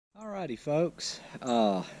Alrighty folks,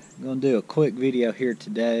 I'm going to do a quick video here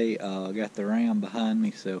today. I got the Ram behind me,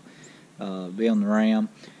 so be on the Ram.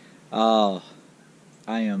 I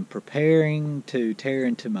am preparing to tear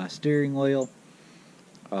into my steering wheel,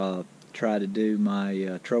 try to do my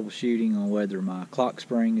troubleshooting on whether my clock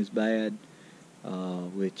spring is bad,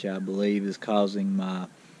 which I believe is causing my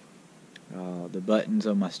the buttons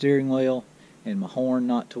on my steering wheel and my horn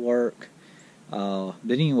not to work. But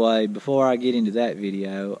anyway, before I get into that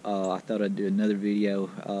video, I thought I'd do another video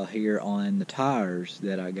here on the tires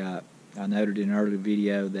that I got. I noted in an earlier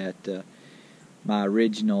video that my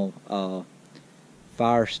original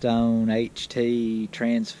Firestone HT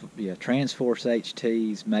Transforce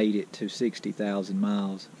HTs made it to 60,000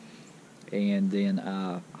 miles, and then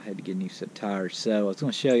I had to get a new set of tires. So I was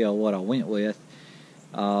going to show y'all what I went with,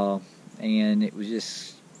 and it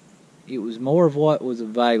was more of what was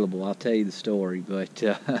available. I'll tell you the story, but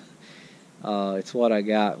it's what I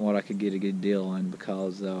got and what I could get a good deal on,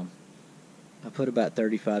 because I put about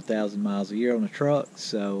 35,000 miles a year on a truck,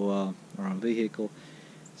 so or on a vehicle.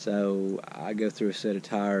 So I go through a set of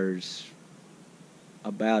tires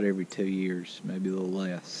about every 2 years, maybe a little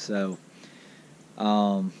less. So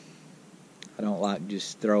I don't like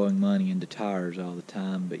just throwing money into tires all the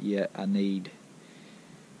time, but yet I need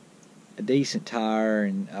a decent tire,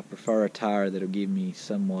 and I prefer a tire that'll give me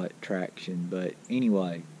somewhat traction. But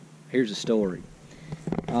anyway, here's the story.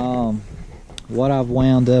 What I've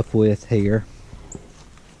wound up with here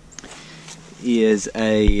is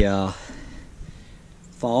a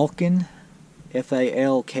Falken,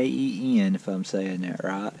 Falken, if I'm saying that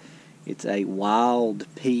right. It's a Wild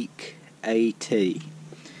Peak AT,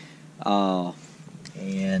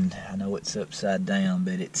 and I know it's upside down,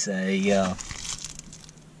 but it's a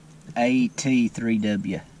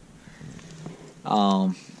AT3W.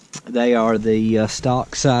 They are the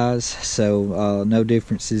stock size, so no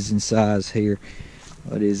differences in size here.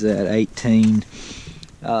 What is that? 18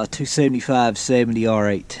 275/70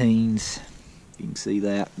 R18s. You can see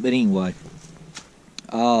that. But anyway,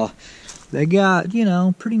 they got,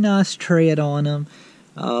 pretty nice tread on them.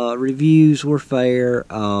 Reviews were fair,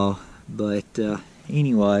 but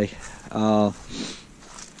anyway,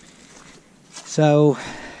 so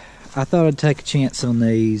I thought I'd take a chance on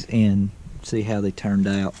these and see how they turned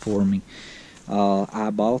out for me.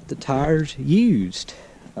 I bought the tires used,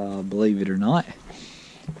 believe it or not,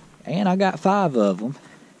 and I got 5 of them,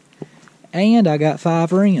 and I got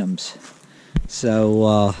 5 rims.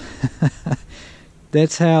 So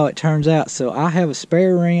that's how it turns out. So I have a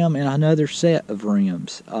spare rim and another set of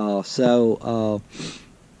rims. So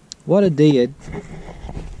what I did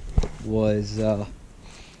was, and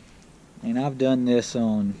I've done this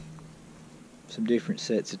on some different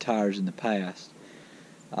sets of tires in the past,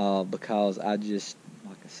 because I just,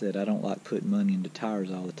 like I said, I don't like putting money into tires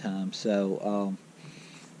all the time. So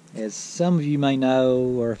as some of you may know,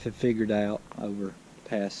 or if have figured out over the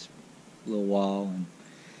past little while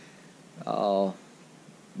and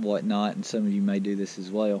whatnot, and some of you may do this as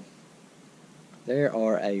well, there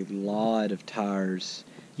are a lot of tires,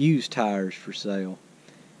 used tires for sale,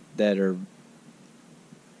 that are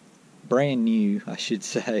brand new, I should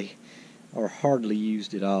say, or hardly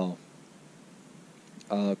used at all.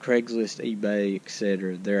 Craigslist, eBay,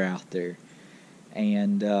 etc., they're out there,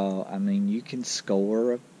 and I mean, you can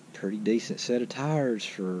score a pretty decent set of tires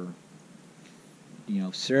for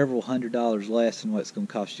several $100s less than what it's going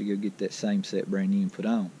to cost you to go get that same set brand new and put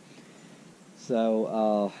on.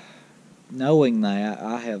 So knowing that,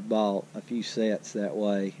 I have bought a few sets that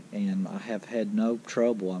way, and I have had no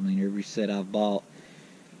trouble. I mean, every set I've bought,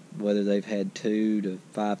 whether they've had 2,000 to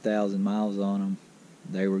 5,000 miles on them,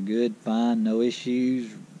 they were good, fine, no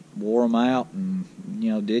issues, wore them out, and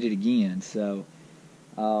did it again. So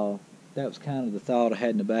that was kind of the thought I had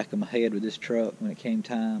in the back of my head with this truck when it came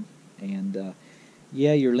time. And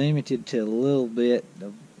yeah, you're limited to a little bit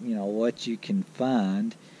of what you can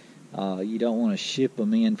find. You don't want to ship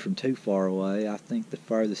them in from too far away. I think the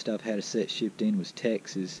furthest I've had a set shipped in was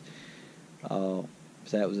Texas.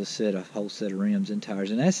 So that was a whole set of rims and tires.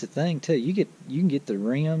 And that's the thing too. You can get the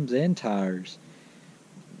rims and tires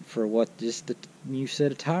for what just the new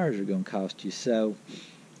set of tires are going to cost you. So,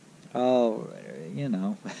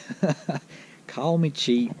 call me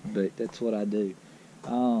cheap, but that's what I do.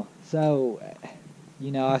 So,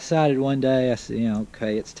 I decided one day, I said,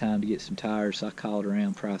 okay, it's time to get some tires. So I called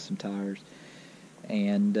around, priced some tires,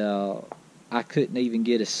 and I couldn't even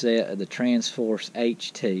get a set of the Transforce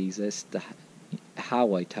HTs. That's the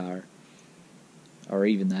highway tire, or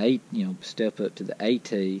even the step up to the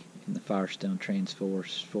AT in the Firestone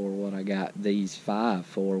Transforce for what I got these 5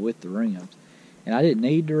 for with the rims. And I didn't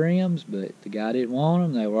need the rims, but the guy didn't want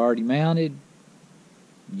them. They were already mounted.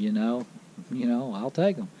 You know, I'll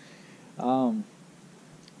take them.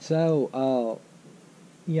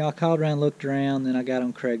 Yeah, I called around, looked around, then I got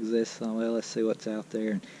on Craigslist. So, well, let's see what's out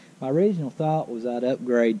there. And my original thought was I'd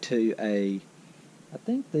upgrade to I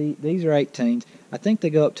think these are 18s. I think they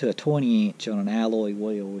go up to a 20-inch on an alloy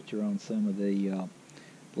wheel, which are on some of the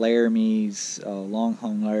Laramies,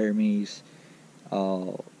 Longhorn Laramies,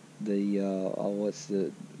 was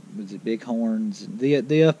it Bighorns,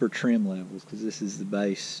 the upper trim levels, because this is the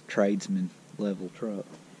base tradesman level truck.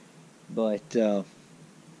 But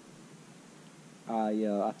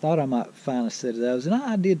I thought I might find a set of those, and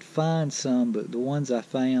I did find some, but the ones I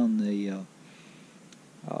found, the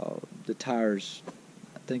tires,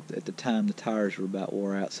 I think at the time the tires were about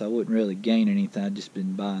wore out, so I wouldn't really gain anything. I'd just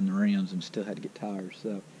been buying the rims and still had to get tires,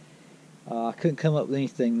 so I couldn't come up with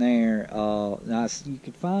anything there. Now you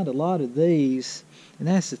could find a lot of these, and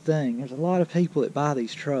that's the thing. There's a lot of people that buy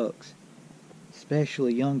these trucks,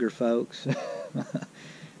 especially younger folks.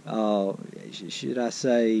 Should I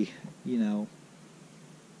say, the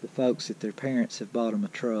folks that their parents have bought them a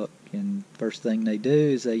truck, and first thing they do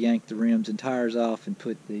is they yank the rims and tires off and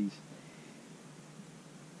put these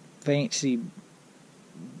fancy,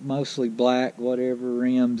 mostly black, whatever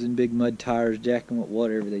rims and big mud tires, jack them up,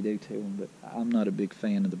 whatever they do to them. But I'm not a big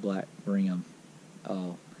fan of the black rim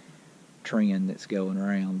trend that's going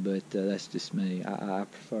around, but that's just me. I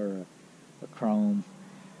prefer a chrome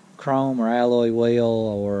or alloy wheel,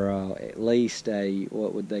 or at least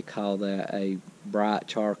what would they call that, a bright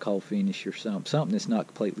charcoal finish or something that's not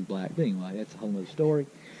completely black. But anyway, that's a whole other story.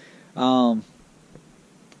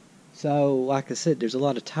 So like I said, there's a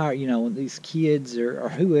lot of tire, when these kids or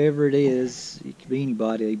whoever it is, it could be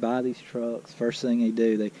anybody, they buy these trucks, first thing they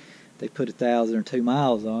do, they put 1,000 or 2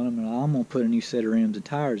 miles on them, and I'm going to put a new set of rims and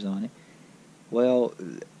tires on it. Well,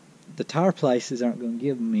 the tire places aren't going to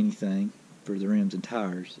give them anything for the rims and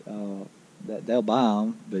tires. They'll buy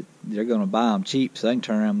them, but they're going to buy them cheap so they can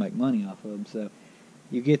turn around and make money off of them. So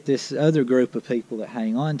you get this other group of people that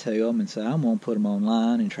hang on to them and say, I'm going to put them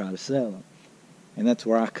online and try to sell them. And that's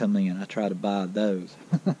where I come in. I try to buy those.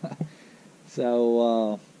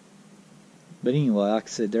 So, but anyway, like I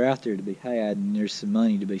said, they're out there to be had, and there's some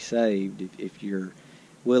money to be saved if you're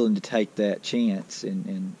willing to take that chance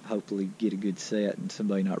and hopefully get a good set and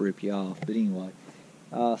somebody not rip you off. But anyway,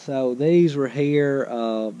 so these were here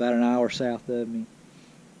about an hour south of me.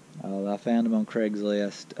 I found them on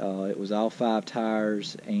Craigslist. It was all 5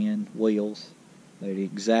 tires and wheels. They had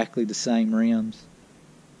exactly the same rims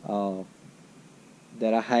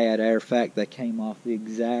that I had. Matter of fact, they came off the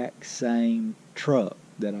exact same truck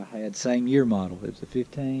that I had, same year model. It was a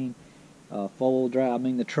 15 four-wheel drive. I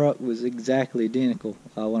mean, the truck was exactly identical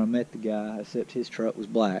when I met the guy, except his truck was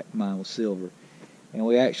black, mine was silver. And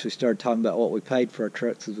we actually started talking about what we paid for our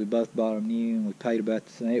trucks, because we both bought them new, and we paid about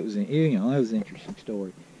the same. It was an interesting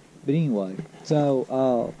story. But anyway,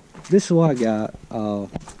 so this is what I got.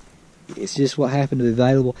 It's just what happened to be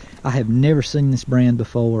available. I have never seen this brand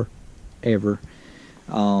before, ever.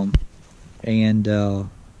 I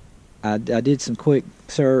did some quick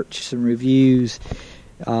search, some reviews.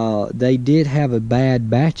 They did have a bad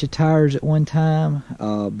batch of tires at one time,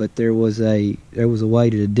 but there was a way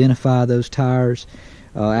to identify those tires.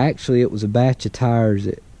 Actually, it was a batch of tires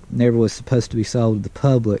that never was supposed to be sold to the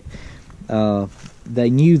public.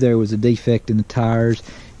 They knew there was a defect in the tires,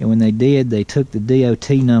 and when they did, they took the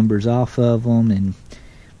DOT numbers off of them and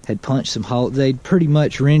had punched some holes. They'd pretty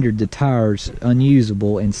much rendered the tires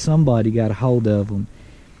unusable, and somebody got a hold of them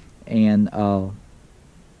and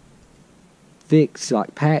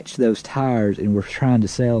patched those tires, and were trying to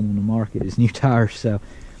sell them on the market as new tires. So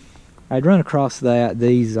I'd run across that.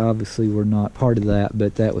 These obviously were not part of that,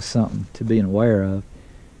 but that was something to be aware of.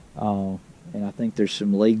 And I think there's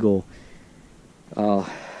some legal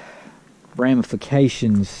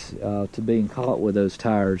ramifications to being caught with those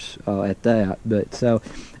tires at that. But so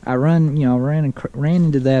I ran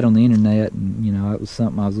into that on the internet, and it was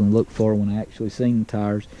something I was going to look for when I actually seen the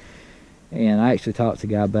tires. And I actually talked to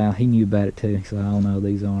the guy about it. He knew about it too. He said, "I don't know,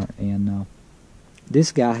 these aren't." And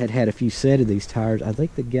this guy had a few set of these tires. I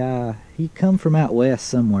think the guy, he come from out west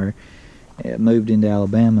somewhere, moved into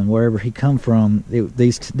Alabama, and wherever he come from,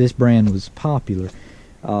 this brand was popular,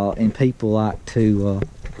 and people like to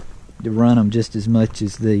run them just as much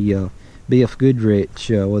as the B.F. Goodrich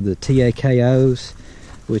or the TAKOs,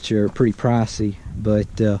 which are pretty pricey.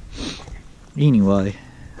 But anyway,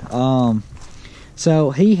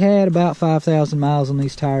 so he had about 5,000 miles on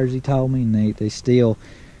these tires, he told me, and they still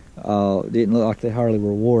didn't look like they hardly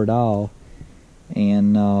were wore at all.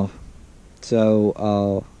 And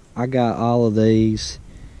so I got all of these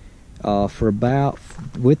for about,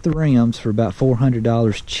 with the rims, for about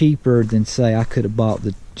 $400 cheaper than, say, I could have bought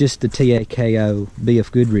just the TAKO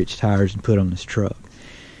BF Goodrich tires and put on this truck.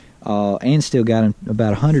 And still got them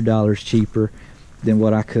about $100 cheaper than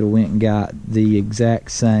what I could have went and got the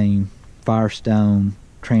exact same Firestone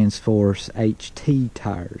Transforce HT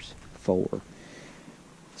tires for.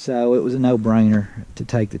 So it was a no-brainer to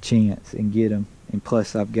take the chance and get them. And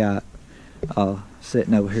plus I've got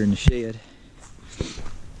sitting over here in the shed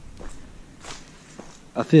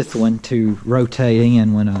a fifth one to rotate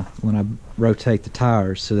in when I rotate the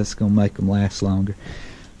tires, so that's gonna make them last longer.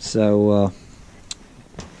 So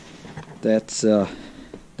that's the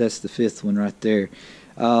fifth one right there.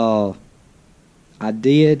 I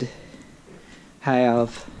did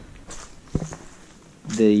have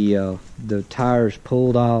the tires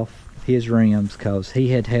pulled off his rims because he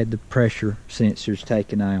had the pressure sensors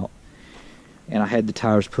taken out, and I had the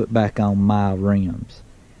tires put back on my rims.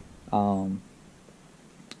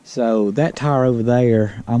 So that tire over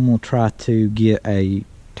there, I'm going to try to get a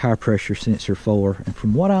tire pressure sensor for, and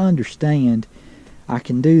from what I understand, I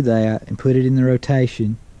can do that and put it in the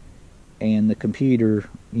rotation, and the computer,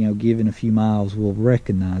 you know, given a few miles, will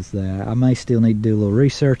recognize that. I may still need to do a little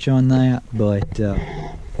research on that, but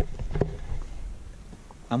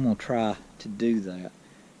I'm going to try to do that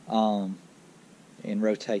and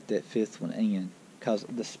rotate that fifth one in, because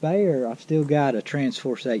the spare, I've still got a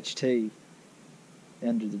Transforce HT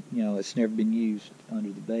under the, you know, it's never been used under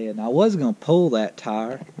the bed. And I was going to pull that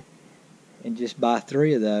tire and just buy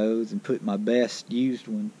 3 of those and put my best used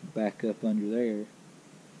one back up under there.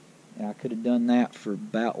 And I could have done that for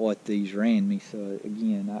about what these ran me. So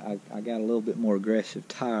again, I got a little bit more aggressive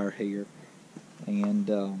tire here, and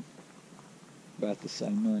about the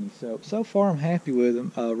same money. So far I'm happy with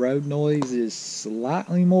them. Road noise is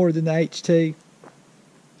slightly more than the HT,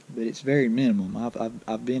 but it's very minimum.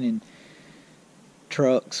 I've been in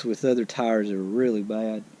trucks with other tires that were really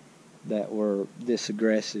bad that were this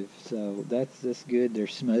aggressive, so that's good. They're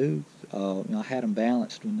smooth. You know, I had them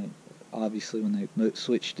balanced when they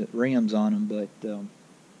switched the rims on them, but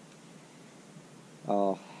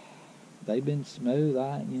they've been smooth.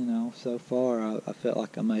 So far I felt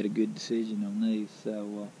like I made a good decision on these.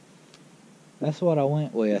 So that's what I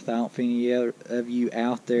went with. I don't know if any of you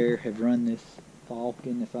out there have run this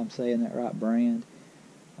Falcon, if I'm saying that right, brand.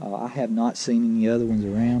 I have not seen any other ones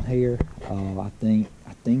around here. I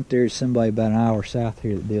think there's somebody about an hour south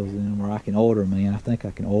here that deals in them, where I can order them in. I think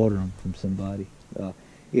I can order them from somebody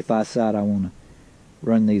if I decide I want to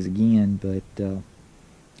run these again. But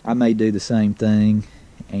I may do the same thing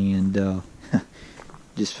and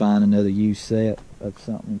just find another used set of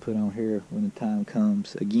something and put on here when the time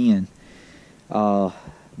comes again.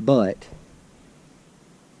 But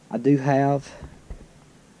I do have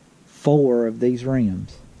 4 of these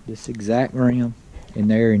rims, this exact rim in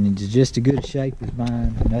there, and it's just as good a shape as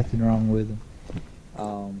mine. Nothing wrong with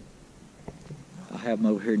them. I have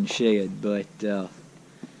them over here in the shed, but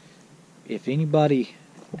if anybody,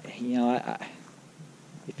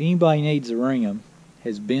 if anybody needs a rim,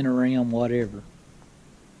 has been a rim, whatever,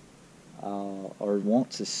 or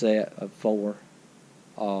wants a set of 4,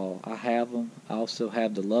 I have them. I also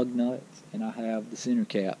have the lug nuts, and I have the center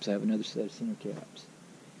caps. I have another set of center caps.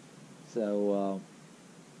 So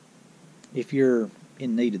if you're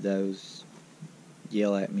in need of those,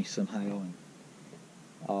 yell at me somehow,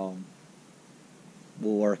 and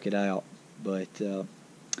we'll work it out. But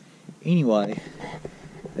anyway,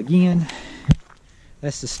 again,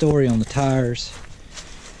 that's the story on the tires.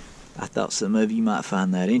 I thought some of you might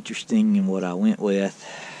find that interesting in what I went with.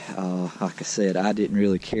 Like I said, I didn't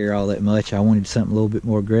really care all that much. I wanted something a little bit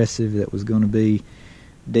more aggressive that was going to be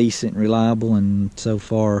decent and reliable, and so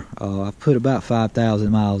far I've put about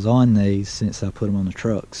 5,000 miles on these since I put them on the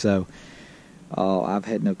truck, so I've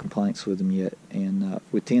had no complaints with them yet. And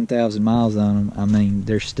with 10,000 miles on them, I mean,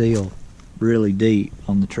 they're still really deep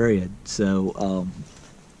on the tread, so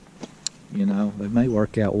you know, they may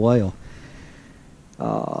work out well.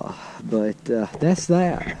 But that's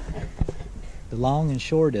that, the long and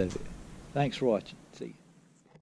short of it. Thanks for watching.